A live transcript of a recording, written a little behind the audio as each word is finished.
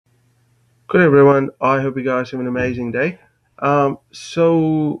Good everyone. I hope you guys have an amazing day.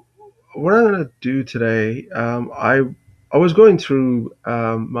 So what I'm gonna do today, I was going through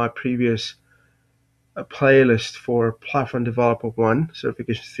my previous playlist for Platform Developer One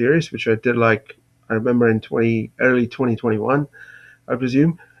certification series, which I did like I remember in early 2021, I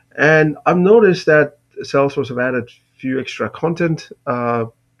presume, and I've noticed that Salesforce have added a few extra content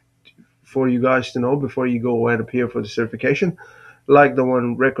for you guys to know before you go and appear for the certification, like the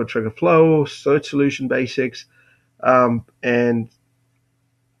one Record Trigger Flow, Search Solution Basics, and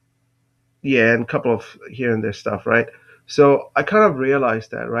yeah, and a couple of here and there stuff, right? So I kind of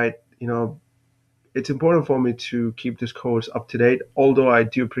realized that, right? It's important for me to keep this course up to date. Although I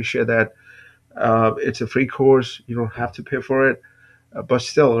do appreciate that it's a free course, you don't have to pay for it, but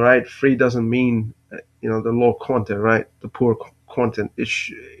still, right? Free doesn't mean the low content, right? The poor content.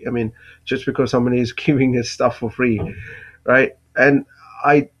 I mean, just because somebody is giving his stuff for free, right? And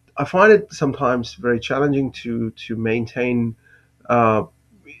I I find it sometimes very challenging to maintain. Uh,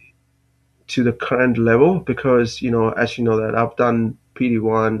 to the current level because as you know that I've done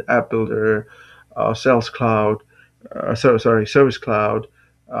PD1, App Builder, Sales Cloud, Service Cloud,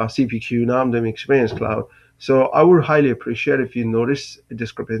 CPQ. Now I'm doing Experience Cloud. So I would highly appreciate if you notice a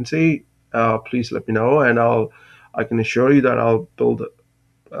discrepancy. Please let me know, and I can assure you that I'll build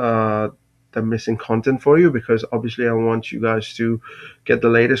uh, the missing content for you because obviously I want you guys to get the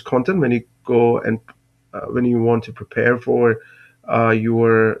latest content when you go and when you want to prepare for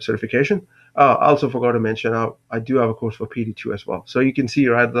your certification. I also forgot to mention I do have a course for PD2 as well. So you can see,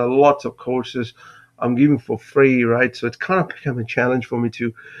 right, there are lots of courses I'm giving for free, right? So it's kind of become a challenge for me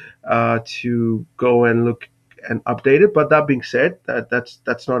to go and look and update it. But that being said,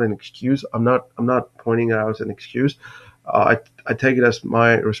 that's not an excuse. I'm not pointing it out as an excuse. I take it as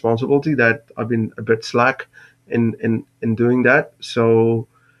my responsibility that I've been a bit slack in doing that. So,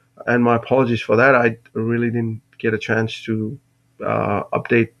 and my apologies for that. I really didn't get a chance to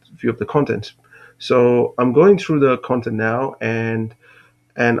update a few of the contents. So I'm going through the content now and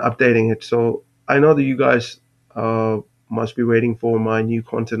updating it. So I know that you guys uh, must be waiting for my new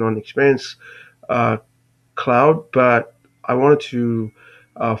content on Experience uh, Cloud, but I wanted to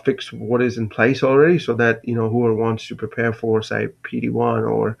fix what is in place already so that whoever wants to prepare for say PD1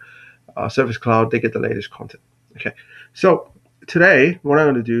 or Service Cloud, they get the latest content. Okay, so today what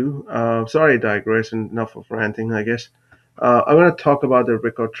I'm going to do, sorry, I digress, and enough of ranting, I guess. I'm going to talk about the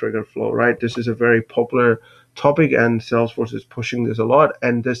record trigger flow. Right, this is a very popular topic, and Salesforce is pushing this a lot,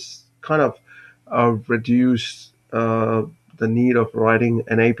 and this kind of reduce the need of writing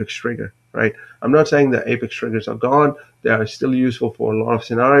an Apex trigger. Right, I'm not saying that Apex triggers are gone; they are still useful for a lot of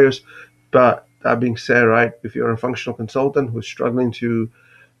scenarios. But that being said, right, if you're a functional consultant who's struggling to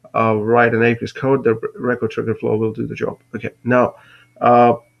write an Apex code, the record trigger flow will do the job. Okay, now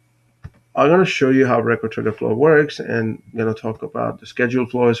uh, I'm going to show you how record trigger flow works, and I'm going to talk about the schedule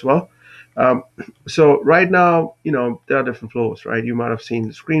flow as well. Um, so right now, there are different flows, right? You might have seen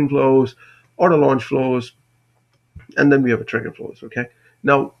the screen flows or the launch flows, and then we have a trigger flows. Okay,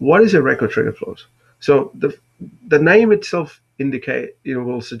 now what is a record trigger flows? So the name itself indicate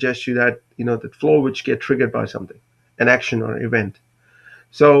will suggest you that the flow which get triggered by something, an action or event.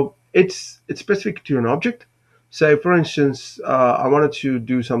 So it's specific to an object. Say, for instance, I wanted to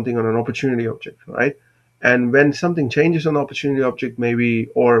do something on an opportunity object, right? And when something changes on the opportunity object, maybe,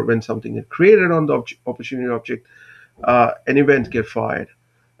 or when something is created on the opportunity object, an event get fired,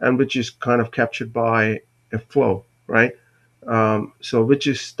 and which is kind of captured by a flow, right? So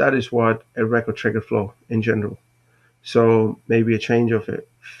that is what a record trigger flow in general. So maybe a change of a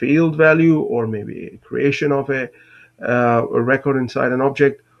field value, or maybe a creation of a record inside an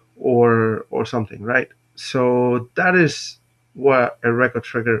object, or something, right? So that is what a record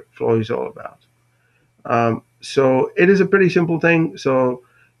trigger flow is all about. So it is a pretty simple thing. So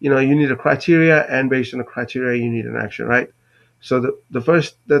you need a criteria, and based on the criteria, you need an action, right? So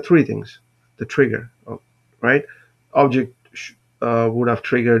the three things: the trigger, right? Object would have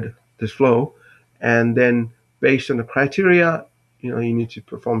triggered this flow, and then based on the criteria, you need to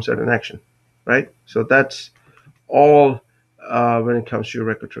perform certain action, right? So that's all when it comes to your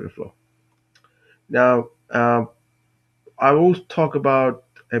record trigger flow. Now, I will talk about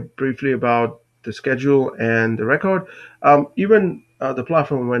briefly about the schedule and the record. Even the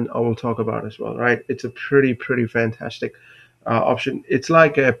platform when I will talk about as well, right? It's a pretty fantastic option. It's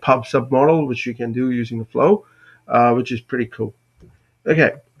like a pub sub model, which you can do using the flow, which is pretty cool.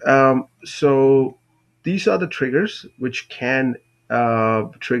 Okay, so these are the triggers which can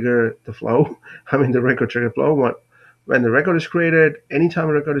trigger the flow. I mean, the record trigger flow. When the record is created, anytime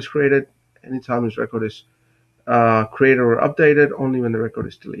a record is created, anytime this record is created or updated, only when the record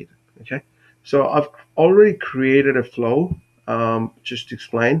is deleted. Okay. So I've already created a flow, just to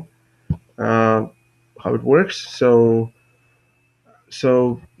explain uh, how it works. So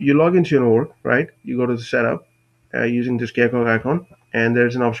you log into your org, right? You go to the setup using this gecko icon, and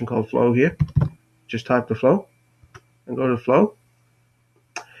there's an option called flow here. Just type the flow and go to flow.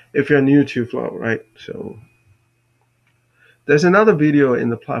 If you're new to flow, right? So there's another video in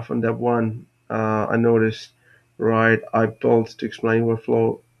the platform that one I noticed, right? I built to explain what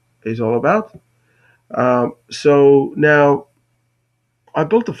flow is all about. So now I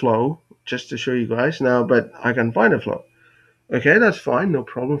built the flow just to show you guys now, but I can find a flow. Okay, that's fine, no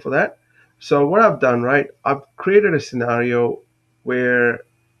problem for that. So what I've done, right, I've created a scenario where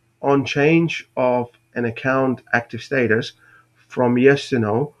on change of an account active status from yes to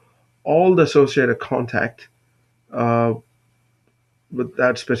no, all the associated contact uh, with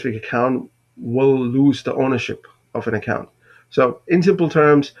that specific account will lose the ownership of an account. So in simple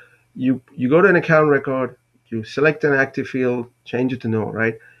terms, you go to an account record, you select an active field, change it to no,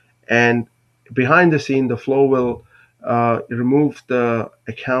 right? And behind the scene, the flow will remove the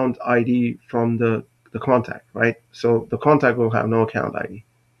account ID from the contact, right? So the contact will have no account ID.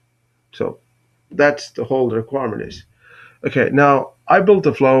 So that's the whole requirement is. Okay, now I built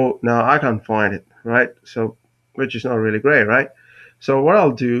the flow. Now I can't find it, right? So, which is not really great, right? So what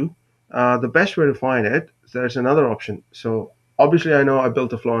I'll do, the best way to find it, there's another option. So obviously I know I built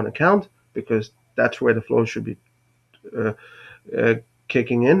the flow on account because that's where the flow should be uh, uh,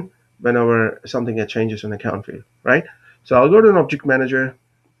 kicking in whenever something that changes on account field, right? So I'll go to an object manager,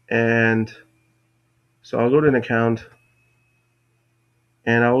 and so I'll go to an account,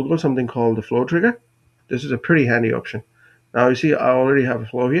 and I will go to something called the flow trigger. This is a pretty handy option. Now you see I already have a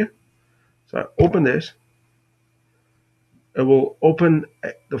flow here. So I open this, it will open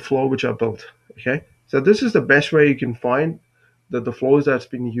the flow which I built. Okay, so this is the best way you can find the flows that's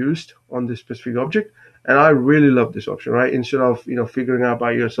been used on this specific object. And I really love this option, right? Instead of figuring out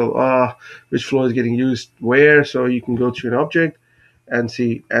by yourself, which flow is getting used where, so you can go to an object and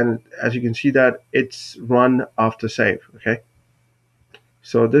see. And as you can see that it's run after save. Okay,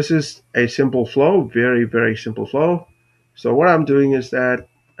 so this is a simple flow, very very simple flow. So what I'm doing is that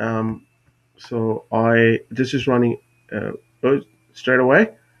so this is running uh, straight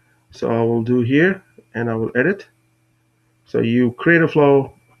away. So I will do here, and I will edit. So you create a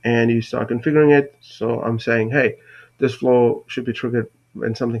flow and you start configuring it. So I'm saying, hey, this flow should be triggered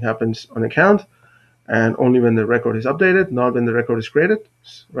when something happens on account, and only when the record is updated, not when the record is created,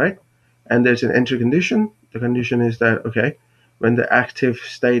 right? And there's an entry condition. The condition is that, okay, when the active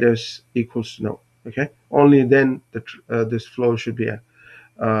status equals to no, okay, only then this flow should be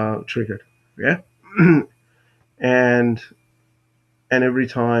triggered, yeah. and and every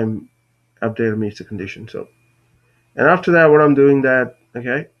time updater meets the condition. So, and after that, what I'm doing that,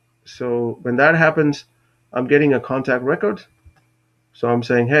 okay, so when that happens, I'm getting a contact record. So I'm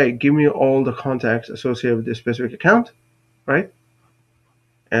saying, hey, give me all the contacts associated with this specific account, right?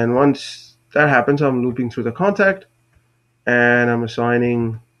 And once that happens, I'm looping through the contact, and I'm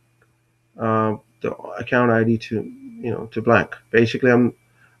assigning the account ID to blank. Basically,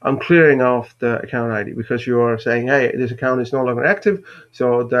 I'm clearing off the account ID because you are saying, hey, this account is no longer active,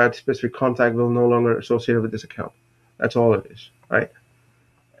 so that specific contact will no longer associate with this account. That's all it is, right?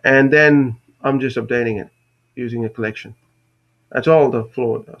 And then I'm just updating it using a collection. That's all the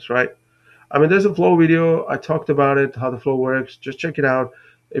flow does, right? I mean, there's a flow video. I talked about it, how the flow works. Just check it out.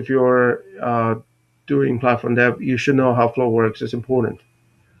 If you're doing platform dev, you should know how flow works. It's important.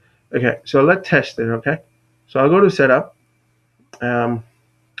 Okay, so let's test it, okay? So I'll go to setup. Not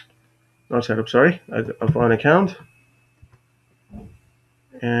setup, sorry. I'll find account.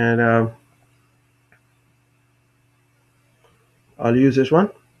 And I'll use this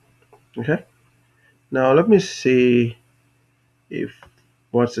one, okay? Now let me see if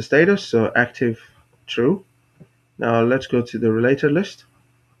what's the status. So active, true. Now let's go to the related list.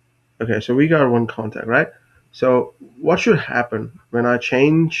 Okay, so we got one contact, right? So what should happen when I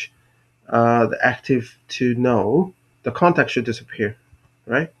change the active to no? The contact should disappear,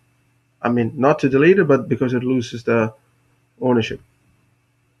 right? I mean, not to delete it, but because it loses the ownership.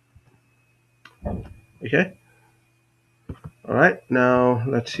 Okay. All right. Now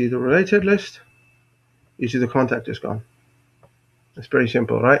let's see the related list. You see the contact is gone. It's pretty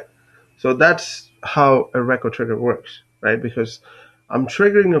simple, right? So that's how a record trigger works, right? Because I'm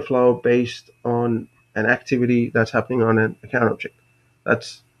triggering a flow based on an activity that's happening on an account object.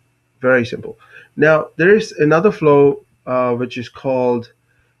 That's very simple. Now, there is another flow which is called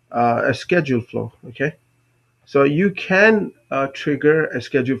a scheduled flow, okay? So you can trigger a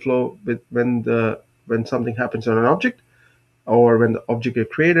scheduled flow when something happens on an object, or when the object get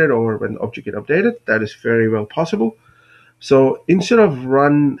created, or when the object get updated. That is very well possible. So instead of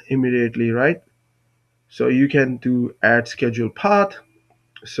run immediately, right? So you can do add schedule path.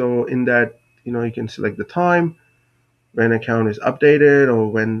 So in that, you can select the time when account is updated,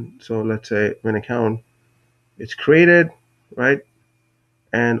 or when, so let's say when account is created, right?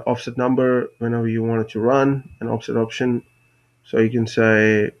 And offset number whenever you want it to run, an offset option. So you can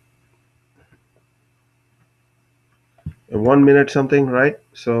say 1 minute something, right?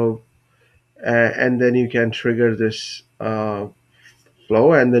 So and then you can trigger this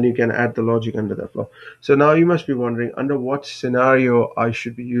flow, and then you can add the logic under that flow. So now you must be wondering under what scenario I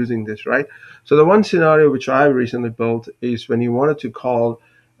should be using this, right? So the one scenario which I recently built is when you wanted to call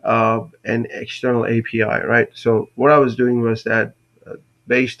an external API, right? So what I was doing was that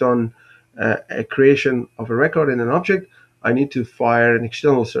based on a creation of a record in an object, I need to fire an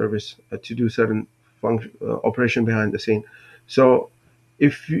external service to do certain function operation behind the scene. So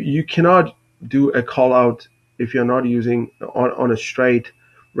if you cannot do a call out if you're not using on a straight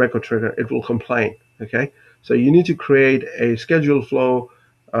record trigger, it will complain. Okay, so you need to create a schedule flow,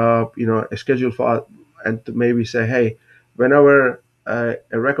 a schedule file, and maybe say, hey, whenever a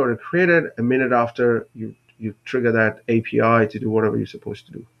record is created, a minute after you trigger that API to do whatever you're supposed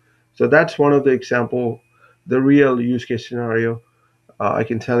to do. So that's one of the example, the real use case scenario. I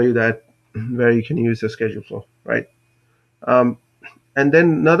can tell you that where you can use the schedule flow, right? Um, and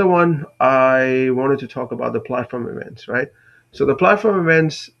then another one, I wanted to talk about the platform events, right? So the platform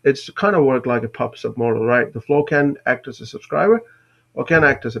events, it's kind of work like a pub sub model, right? The flow can act as a subscriber or can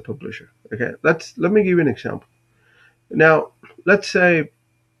act as a publisher. Okay, let me give you an example. Now, let's say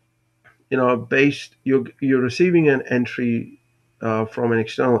based you're receiving an entry from an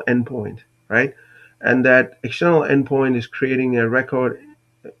external endpoint, right? And that external endpoint is creating a record,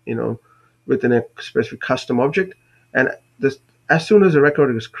 you know, within a specific custom object. And this, as soon as a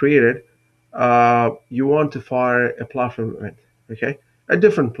record is created, you want to fire a platform event, okay? A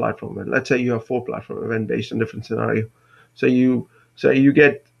different platform event. Let's say you have 4 platform event based on different scenario. So you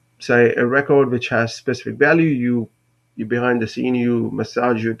get, say, a record which has specific value. You behind the scene, you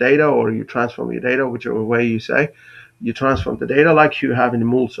massage your data, or you transform your data, whichever way you say. You transform the data like you have in the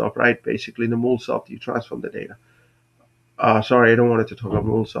MuleSoft, right? Basically, in the MuleSoft, you transform the data. Sorry, I don't want to talk about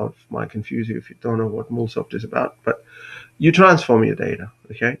MuleSoft. Might confuse you if you don't know what MuleSoft is about. But you transform your data.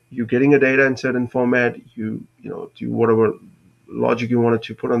 Okay, you're getting a data in certain format. You do whatever logic you wanted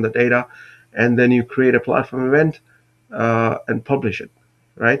to put on the data, and then you create a platform event and publish it,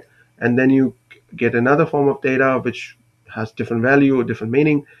 right? And then you get another form of data which has different value or different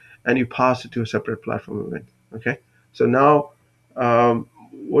meaning, and you pass it to a separate platform event. Okay, so now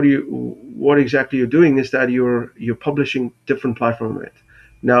what exactly you're doing is that you're publishing different platform events.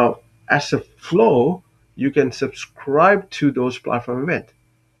 Now, as a flow, you can subscribe to those platform events,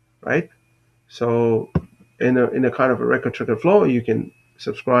 right? So in a kind of a record trigger flow, you can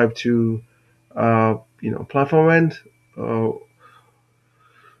subscribe to platform event, uh,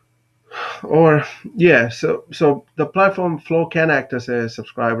 or yeah. So the platform flow can act as a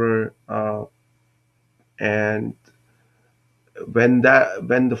subscriber, and when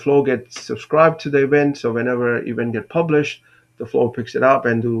the flow gets subscribed to the event, so whenever event get published, the flow picks it up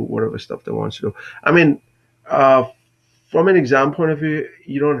and do whatever stuff they wants to do. I mean, uh, from an exam point of view,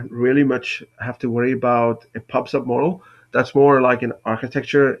 you don't really much have to worry about a pub sub model. That's more like an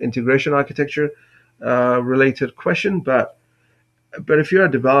architecture, integration architecture related question. But if you're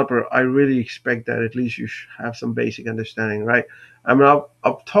a developer, I really expect that at least you should have some basic understanding, right? I mean,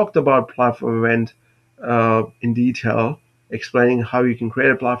 I've talked about platform event in detail, explaining how you can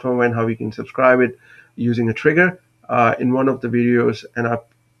create a platform event, how you can subscribe it using a trigger in one of the videos, and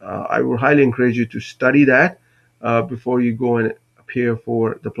I would highly encourage you to study that before you go and appear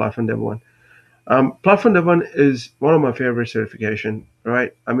for the Platform Dev 1. Platform Dev 1 is one of my favorite certification,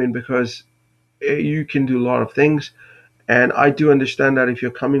 right? I mean, because you can do a lot of things. And I do understand that if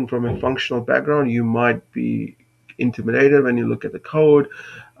you're coming from a functional background, you might be intimidated when you look at the code.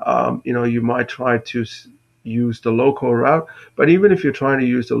 You might try to use the local route. But even if you're trying to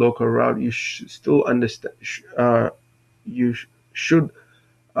use the local route, you still understand. You should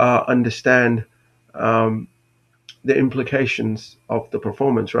understand um, the implications of the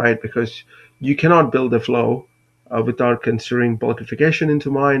performance, right? Because you cannot build a flow without considering bulkification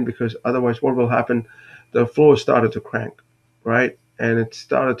into mind, because otherwise what will happen, the flow started to crank, right? And it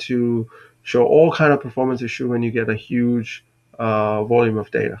started to show all kind of performance issue when you get a huge volume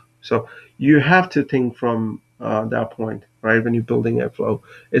of data. So you have to think from that point, right? When you're building a flow,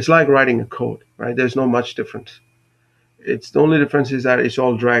 it's like writing a code, right? There's no much difference. It's the only difference is that it's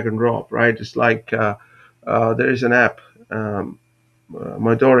all drag and drop, right? It's like there is an app.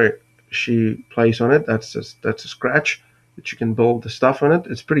 my daughter, she plays on it. That's a scratch that you can build the stuff on it.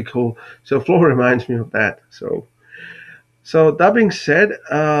 It's pretty cool. So Flow reminds me of that. So that being said,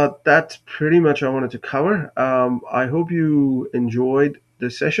 that's pretty much I wanted to cover. I hope you enjoyed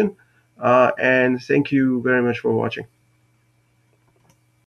this session, and thank you very much for watching.